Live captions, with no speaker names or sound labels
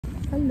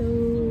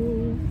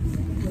Hello,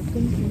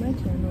 welcome to my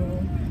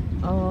channel.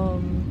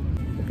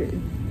 Okay,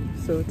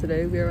 so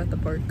today we are at the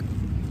park.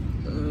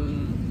 I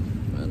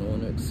don't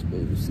want to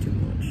expose too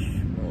much.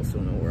 I also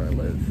know where I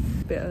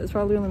live. But yeah, it's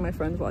probably only my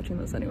friends watching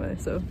this anyway,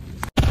 so.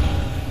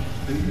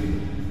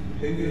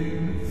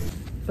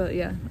 But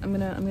yeah,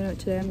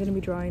 today I'm gonna be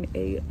drawing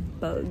a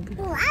bug.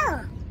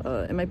 Wow.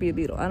 It might be a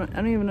beetle. I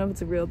don't even know if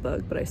it's a real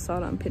bug, but I saw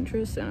it on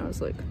Pinterest and I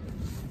was like,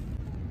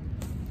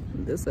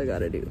 this I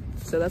gotta do.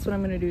 So that's what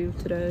I'm gonna do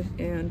today,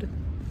 and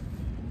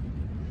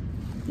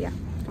yeah,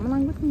 come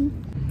along with me.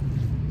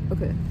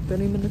 Okay,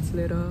 30 minutes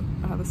later,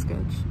 I have a sketch.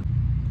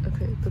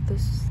 Okay, but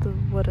this is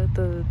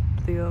the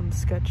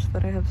sketch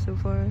that I have so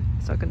far.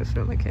 It's not gonna fit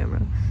on my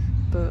camera,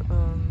 but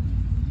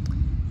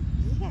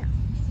Yeah.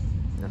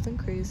 nothing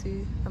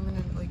crazy. I'm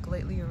gonna like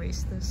lightly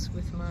erase this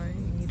with my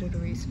kneaded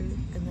eraser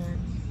and then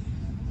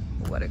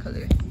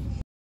watercolor.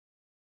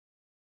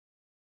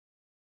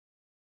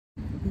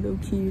 Low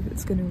key,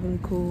 it's getting really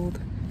cold.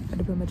 I had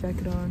to put my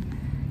jacket on,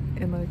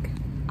 and like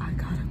I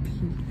gotta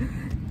pee,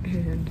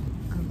 and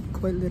I'm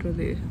quite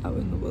literally out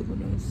in the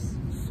wilderness,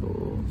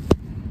 so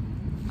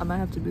I might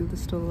have to do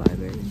this to the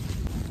library.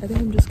 I think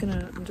I'm just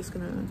gonna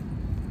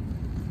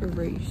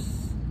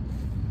erase,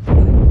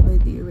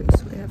 lightly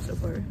erase what I have so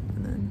far,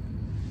 and then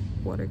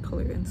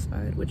watercolor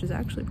inside, which is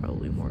actually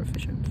probably more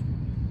efficient.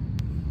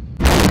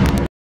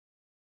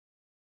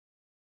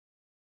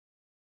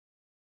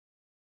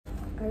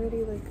 I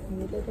already like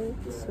knitted it,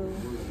 so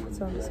it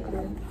sounds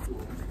clear.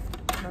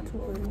 Not to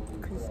worry,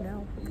 because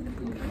now we're gonna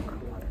bring out our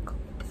watercolors.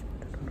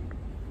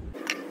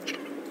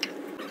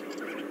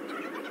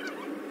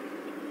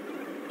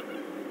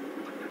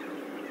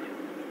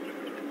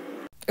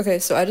 Okay,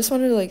 so I just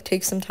wanted to like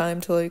take some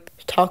time to like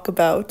talk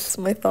about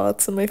my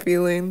thoughts and my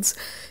feelings,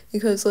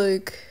 because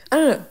like I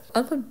don't know,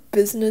 I'm a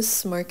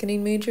business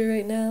marketing major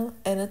right now,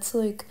 and it's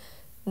like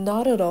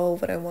not at all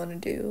what I want to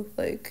do.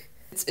 Like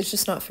it's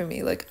just not for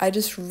me. Like I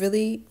just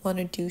really want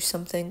to do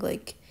something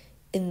like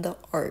in the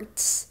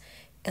arts,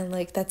 and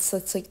like that's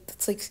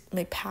like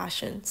my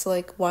passion. So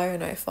like why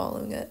aren't I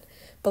following it?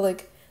 But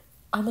like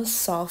I'm a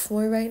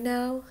sophomore right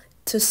now.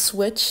 To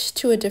switch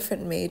to a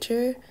different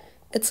major,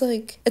 it's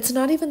like it's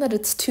not even that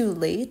it's too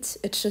late,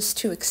 it's just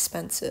too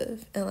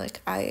expensive, and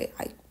like I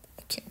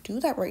can't do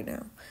that right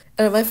now.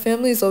 And my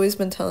family's always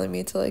been telling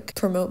me to like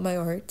promote my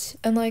art,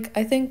 and like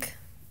I think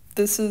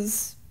this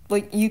is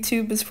like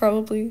YouTube is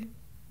probably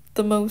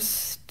the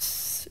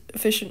most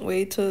efficient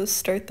way to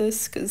start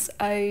this, because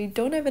I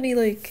don't have any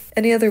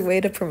other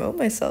way to promote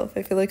myself.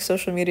 I feel like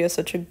social media is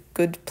such a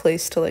good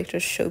place to like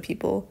just show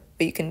people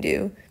what you can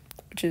do,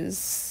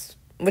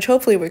 which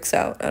hopefully works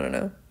out. I don't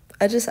know.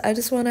 I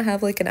just want to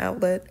have like an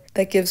outlet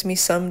that gives me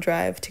some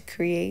drive to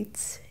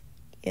create,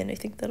 and I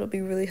think that'll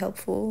be really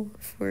helpful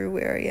for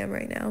where I am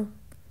right now.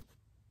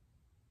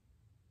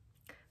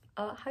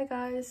 Hi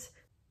guys.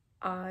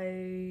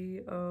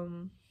 It's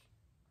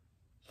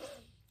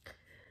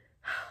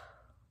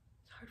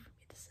hard for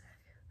me to say.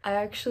 I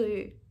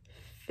actually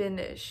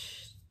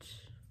finished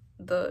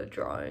the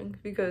drawing,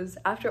 because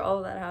after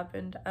all that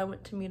happened, I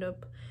went to meet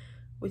up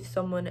with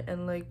someone,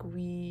 and like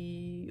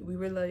we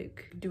were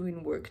like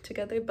doing work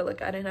together, but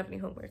like I didn't have any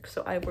homework,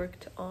 so I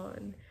worked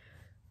on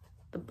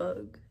the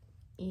bug,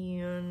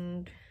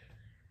 and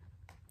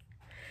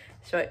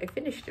so I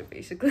finished it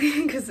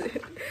basically, because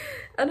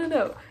I don't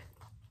know,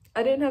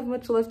 I didn't have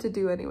much left to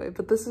do anyway.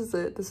 But this is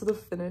it. This is the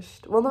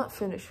finished, well, not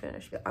finished,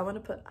 but I want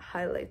to put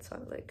highlights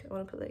on it. Like I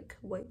want to put like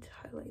white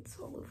highlights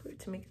all over it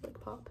to make it like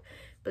pop.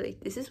 But like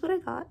this is what I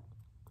got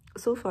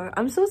so far.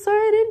 I'm so sorry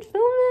I didn't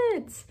film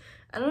it.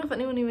 I don't know if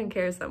anyone even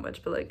cares that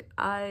much, but like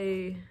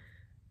I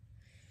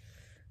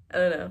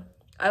don't know.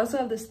 I also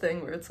have this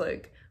thing where it's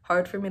like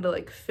hard for me to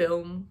like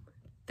film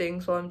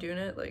things while I'm doing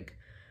it. Like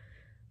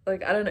I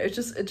don't know, it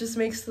just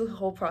makes the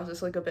whole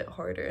process like a bit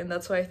harder, and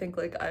that's why I think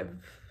like I've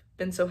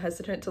been so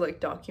hesitant to like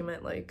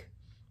document like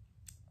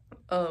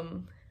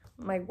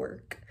my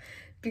work,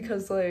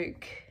 because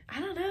like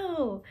I don't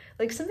know,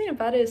 like something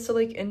about it is so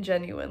like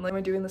ingenuine. Like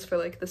I'm doing this for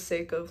like the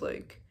sake of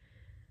like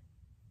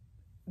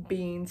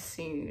being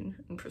seen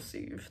and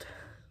perceived.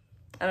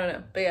 I don't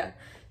know, but yeah,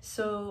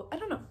 so I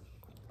don't know,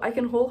 I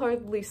can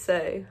wholeheartedly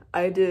say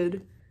I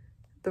did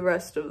the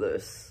rest of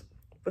this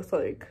with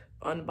like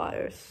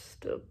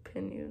unbiased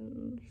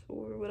opinions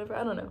or whatever.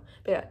 I don't know,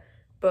 but yeah,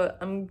 but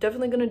I'm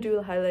definitely gonna do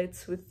the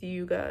highlights with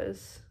you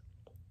guys.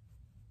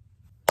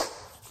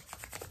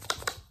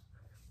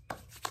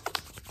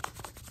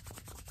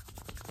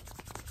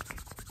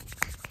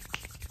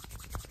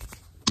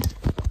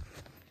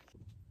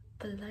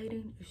 The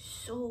lighting is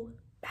so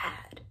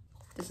bad.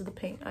 This is the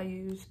paint I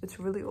use. It's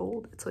really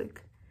old. It's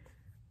like,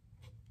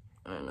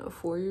 I don't know,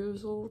 4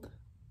 years old.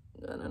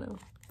 I don't know,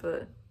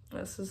 but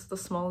this is the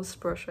smallest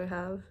brush I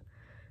have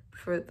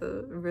for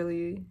the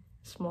really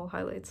small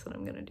highlights that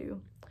I'm gonna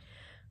do.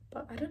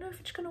 But I don't know if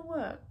it's gonna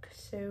work,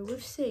 so we'll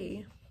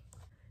see.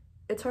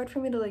 It's hard for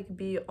me to like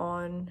be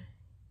on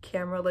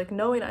camera, like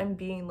knowing I'm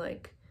being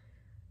like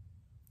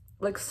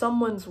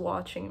someone's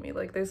watching me.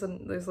 Like there's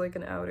like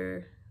an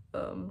outer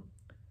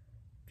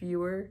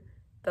viewer,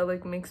 that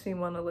like makes me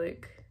want to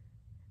like,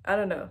 I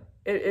don't know,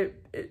 it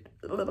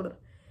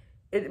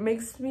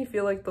makes me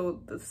feel like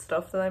the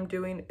stuff that I'm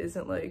doing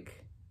isn't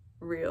like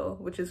real,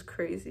 which is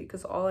crazy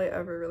because all I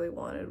ever really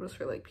wanted was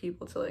for like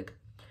people to like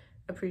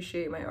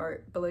appreciate my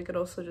art, but like it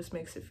also just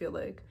makes it feel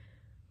like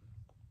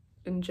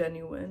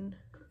ingenuine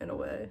in a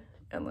way,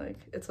 and like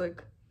it's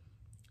like,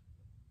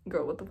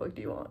 girl, what the fuck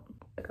do you want?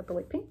 I got the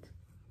like paint.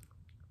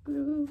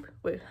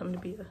 Wait, I'm gonna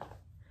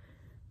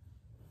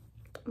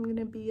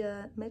be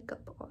a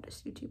makeup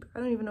artist YouTuber. I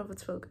don't even know if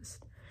it's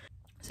focused.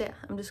 So yeah,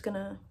 I'm just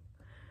gonna,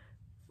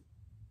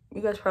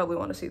 you guys probably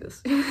want to see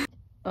this. I'm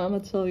gonna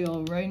tell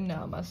y'all right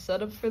now, my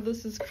setup for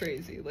this is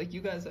crazy. Like,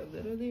 you guys are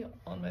literally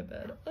on my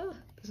bed. Ugh,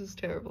 this is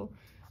terrible.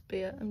 But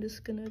yeah, I'm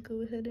just gonna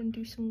go ahead and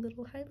do some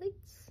little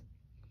highlights,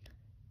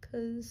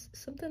 because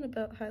something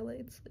about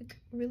highlights like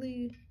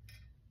really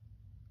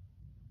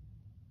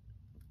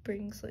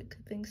brings like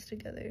things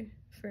together,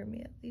 for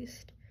me at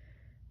least.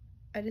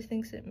 I just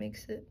think it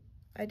makes it,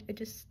 I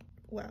just,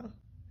 wow.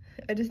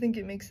 I just think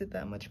it makes it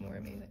that much more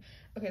amazing.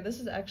 Okay, this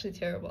is actually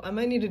terrible. I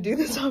might need to do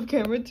this off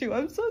camera too.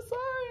 I'm so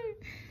sorry.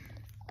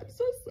 I'm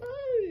so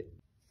sorry.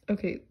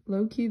 Okay,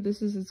 low-key,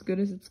 this is as good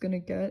as it's gonna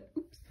get.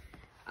 Oops.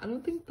 I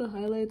don't think the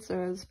highlights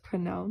are as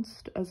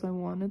pronounced as I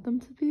wanted them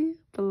to be,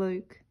 but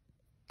like,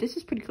 this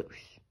is pretty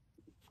close.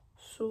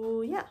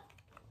 So yeah,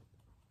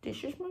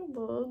 this is my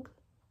bug.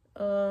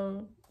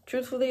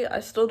 Truthfully,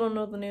 I still don't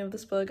know the name of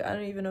this bug. I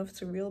don't even know if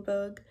it's a real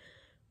bug,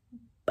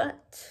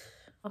 but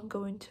I'm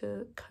going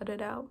to cut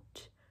it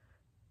out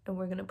and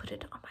we're gonna put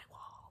it on my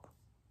wall.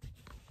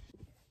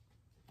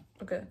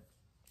 Okay,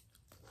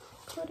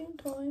 cutting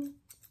time.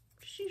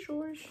 She's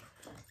yours.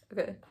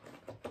 Okay,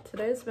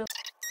 today's been,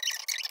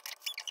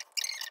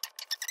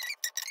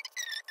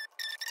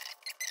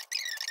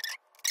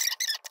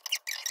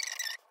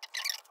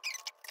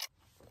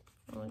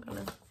 I'm only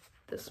gonna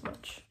this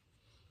much.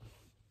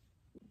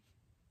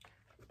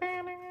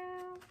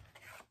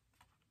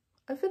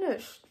 I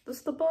finished. This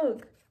is the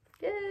bug.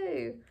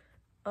 Yay!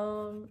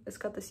 It's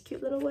got this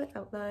cute little white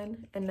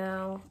outline, and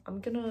now I'm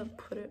gonna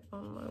put it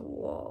on my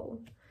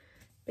wall.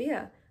 But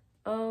yeah,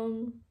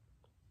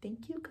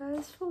 thank you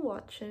guys for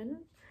watching.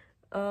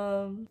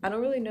 I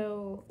don't really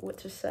know what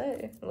to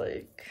say.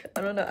 Like,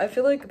 I don't know. I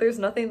feel like there's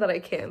nothing that I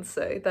can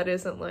say that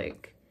isn't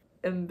like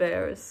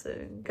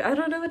embarrassing. I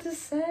don't know what to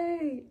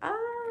say.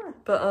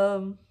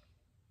 But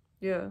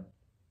yeah.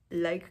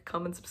 Like,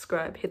 comment,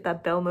 subscribe, hit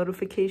that bell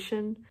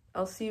notification.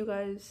 I'll see you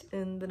guys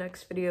in the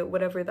next video,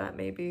 whatever that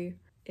may be.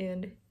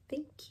 And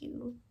thank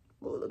you.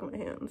 Whoa, look at my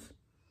hands.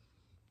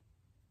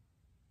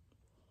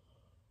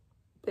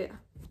 But yeah,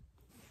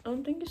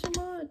 thank you so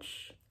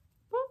much.